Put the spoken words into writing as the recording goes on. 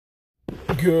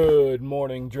Good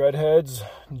morning, Dreadheads.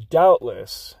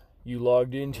 Doubtless, you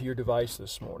logged into your device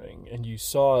this morning and you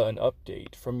saw an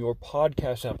update from your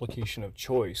podcast application of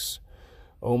choice.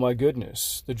 Oh my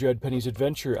goodness, the Dread Penny's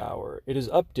Adventure Hour. It is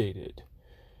updated.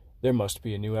 There must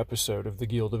be a new episode of the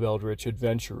Guild of Eldritch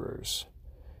Adventurers.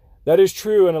 That is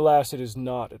true, and alas, it is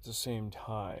not at the same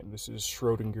time. This is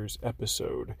Schrodinger's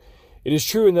episode. It is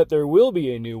true in that there will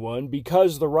be a new one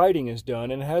because the writing is done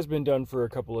and has been done for a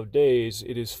couple of days.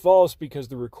 It is false because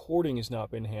the recording has not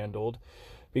been handled,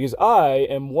 because I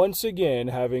am once again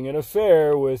having an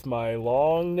affair with my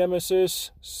long nemesis,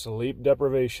 sleep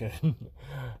deprivation.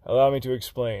 Allow me to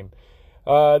explain.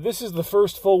 This is the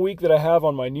first full week that I have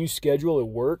on my new schedule at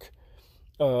work,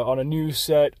 on a new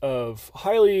set of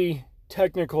highly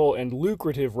technical and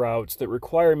lucrative routes that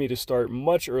require me to start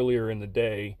much earlier in the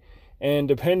day. And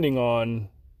depending on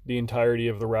the entirety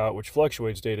of the route, which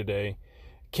fluctuates day to day,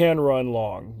 can run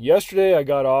long. Yesterday I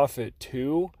got off at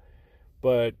 2,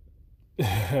 but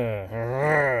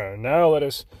now let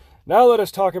us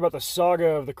talk about the saga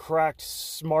of the cracked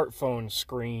smartphone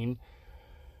screen.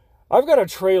 I've got a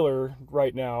trailer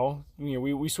right now. You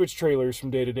know, we switch trailers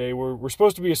from day to day. We're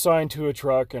supposed to be assigned to a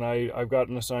truck, and I've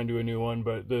gotten assigned to a new one,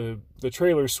 but the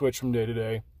trailers switch from day to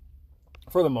day.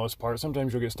 For the most part.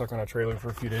 Sometimes you'll get stuck on a trailer for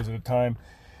a few days at a time.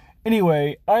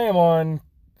 Anyway, I am on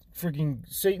freaking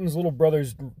Satan's little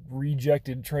brother's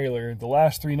rejected trailer, the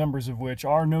last 3 numbers of which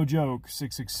are, no joke,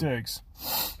 666.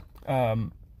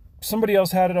 Somebody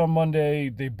else had it on Monday.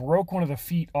 They broke one of the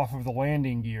feet off of the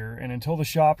landing gear, and until the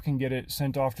shop can get it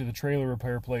sent off to the trailer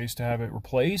repair place to have it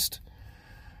replaced,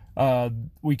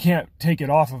 we can't take it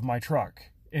off of my truck.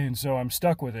 And so I'm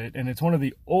stuck with it, and it's one of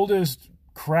the oldest,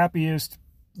 crappiest,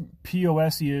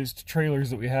 POS-iest trailers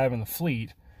that we have in the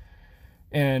fleet,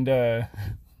 and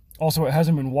also it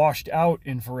hasn't been washed out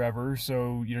in forever,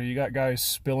 so you know, you got guys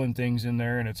spilling things in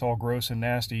there and it's all gross and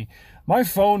nasty. My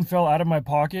phone fell out of my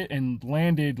pocket and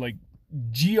landed like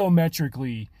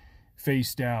geometrically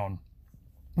face down,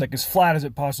 like as flat as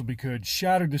it possibly could.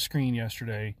 Shattered the screen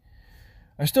yesterday.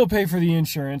 I still pay for the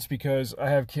insurance because I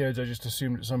have kids. I just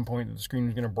assumed at some point that the screen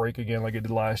was going to break again like it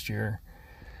did last year.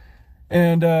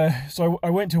 And so I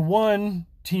went to one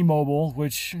T-Mobile,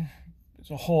 which is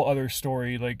a whole other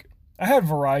story. Like, I had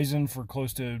Verizon for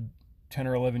close to 10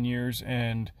 or 11 years,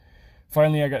 and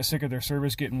finally I got sick of their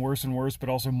service getting worse and worse, but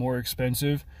also more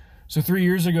expensive. So 3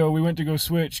 years ago, we went to go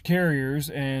switch carriers,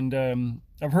 and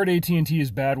I've heard AT&T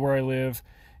is bad where I live,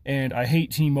 and I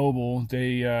hate T-Mobile.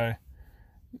 They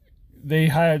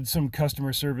had some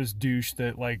customer service douche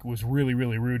that, like, was really,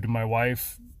 really rude to my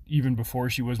wife, even before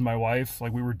she was my wife.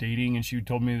 Like, we were dating and she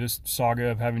told me this saga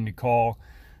of having to call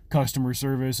customer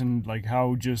service and like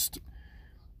how just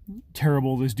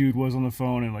terrible this dude was on the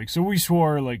phone. And like, so we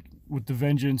swore, like, with the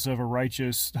vengeance of a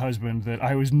righteous husband, that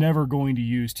I was never going to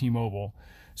use T-Mobile.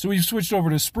 So we switched over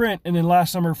to Sprint, and then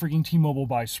last summer freaking T-Mobile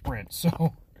buys Sprint.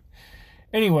 So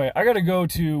anyway, I got to go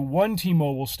to one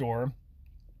T-Mobile store.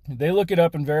 They look it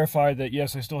up and verify that,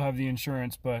 yes, I still have the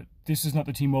insurance, but this is not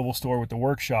the T-Mobile store with the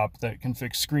workshop that can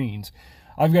fix screens.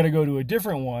 I've got to go to a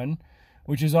different one,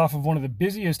 which is off of one of the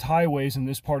busiest highways in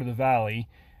this part of the valley,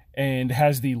 and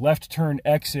has the left turn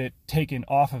exit taken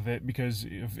off of it because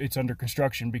it's under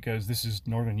construction, because this is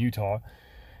northern Utah.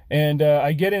 And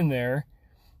I get in there,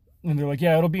 and they're like,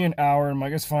 yeah, it'll be an hour. And I'm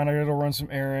like, it's fine. I got to run some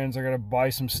errands. I got to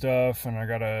buy some stuff, and I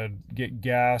got to get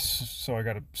gas. So I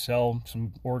got to sell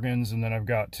some organs, and then I've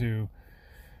got to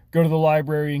go to the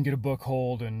library and get a book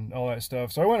hold and all that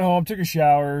stuff. So I went home, took a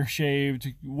shower,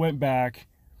 shaved, went back,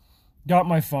 got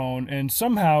my phone, and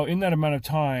somehow in that amount of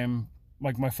time,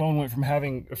 like, my phone went from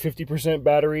having a 50%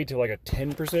 battery to like a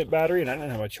 10% battery, and I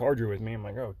didn't have my charger with me. I'm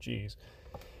like, oh, geez.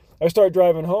 I start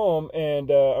driving home,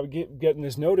 and I'm getting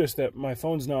this notice that my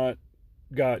phone's not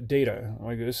got data. I'm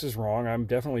like, this is wrong. I'm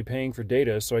definitely paying for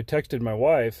data. So I texted my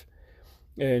wife,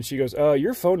 and she goes,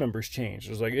 your phone number's changed.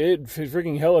 I was like, it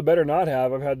freaking hell, it better not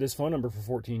have. I've had this phone number for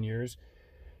 14 years.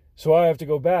 So I have to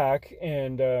go back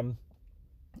and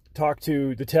talk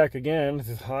to the tech again.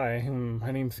 Hi,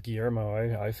 my name's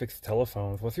Guillermo. I fix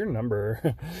telephones. What's your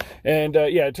number? And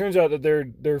yeah, it turns out that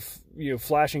they're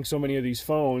flashing so many of these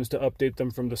phones to update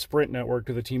them from the Sprint network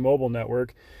to the T-Mobile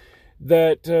network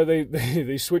that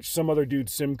they switched some other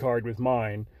dude's SIM card with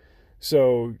mine.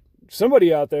 So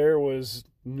somebody out there was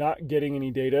not getting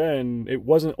any data, and it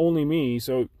wasn't only me.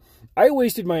 So I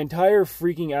wasted my entire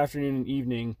freaking afternoon and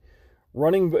evening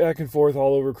running back and forth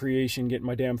all over creation, getting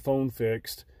my damn phone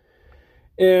fixed.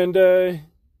 And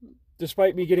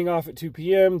despite me getting off at 2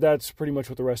 p.m., that's pretty much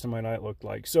what the rest of my night looked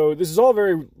like. So this is all a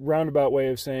very roundabout way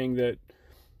of saying that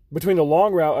between the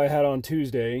long route I had on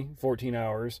Tuesday, 14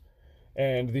 hours,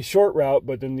 and the short route,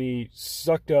 but then the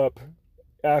sucked up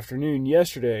afternoon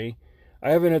yesterday,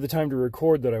 I haven't had the time to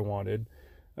record that I wanted.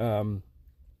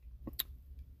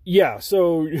 Yeah,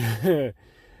 so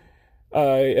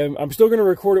I'm still going to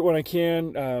record it when I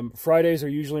can. Fridays are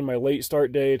usually my late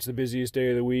start day. It's the busiest day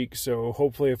of the week, so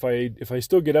hopefully if I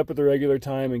still get up at the regular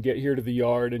time and get here to the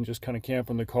yard and just kind of camp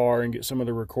in the car and get some of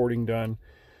the recording done,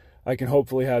 I can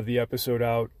hopefully have the episode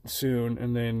out soon,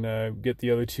 and then get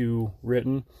the other two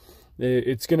written.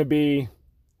 It's going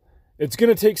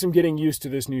to take some getting used to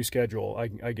this new schedule,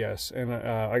 I guess, and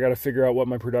I got to figure out what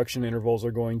my production intervals are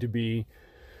going to be.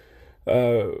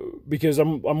 Because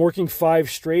I'm working 5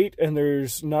 straight, and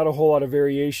there's not a whole lot of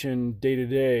variation day to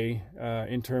day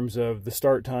in terms of the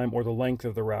start time or the length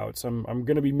of the routes. I'm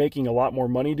going to be making a lot more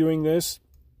money doing this.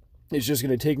 It's just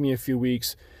going to take me a few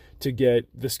weeks to get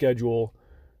the schedule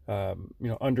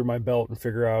under my belt and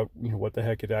figure out what the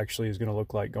heck it actually is going to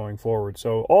look like going forward.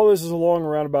 So all this is a long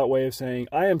roundabout way of saying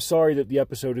I am sorry that the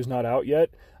episode is not out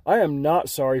yet. I am not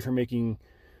sorry for making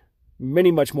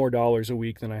much more dollars a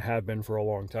week than I have been for a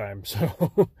long time.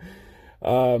 So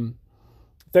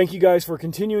thank you guys for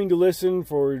continuing to listen,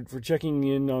 for checking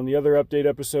in on the other update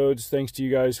episodes. Thanks to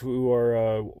you guys who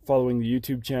are following the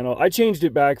YouTube channel. I changed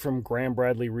it back from Graham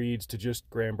Bradley Reads to just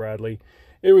Graham Bradley.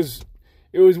 It was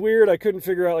weird. I couldn't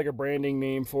figure out like a branding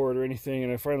name for it or anything,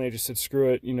 and I finally just said screw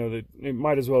it. That it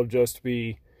might as well just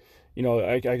be,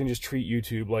 I can just treat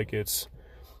YouTube like it's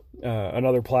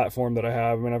another platform that I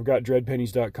have. I mean, I've got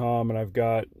dreadpennies.com, and I've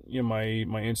got my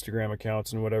Instagram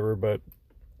accounts and whatever, but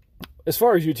as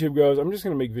far as YouTube goes, I'm just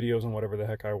gonna make videos on whatever the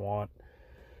heck I want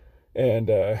and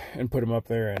put them up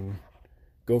there and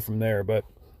go from there. But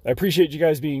I appreciate you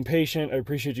guys being patient. I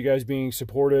appreciate you guys being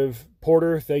supportive.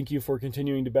 Porter, thank you for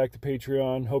continuing to back the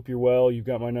Patreon. Hope you're well. You've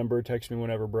got my number. Text me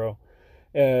whenever, bro.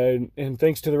 And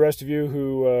thanks to the rest of you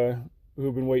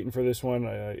who've been waiting for this one.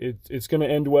 It's going to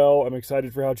end well. I'm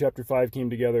excited for how Chapter 5 came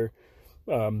together.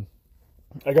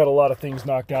 I got a lot of things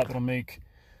knocked out that'll make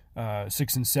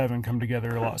 6 and 7 come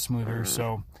together a lot smoother.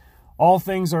 So all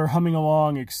things are humming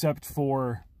along except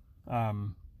for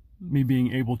me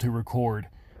being able to record.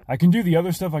 I can do the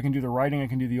other stuff. I can do the writing. I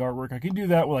can do the artwork. I can do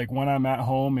that like when I'm at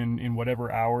home in whatever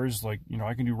hours. Like,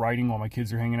 I can do writing while my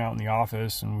kids are hanging out in the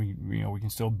office, and we can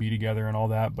still be together and all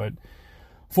that. But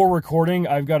for recording,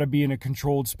 I've got to be in a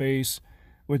controlled space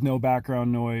with no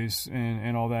background noise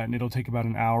and all that. And it'll take about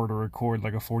an hour to record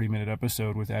like a 40-minute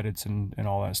episode with edits and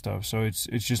all that stuff. So it's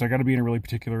just, I got to be in a really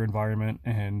particular environment,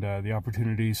 and the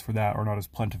opportunities for that are not as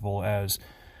plentiful as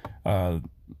the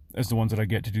ones that I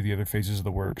get to do the other phases of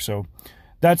the work. So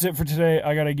that's it for today.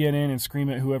 I got to get in and scream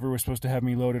at whoever was supposed to have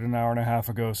me loaded an hour and a half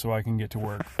ago so I can get to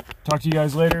work. Talk to you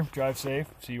guys later. Drive safe.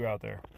 See you out there.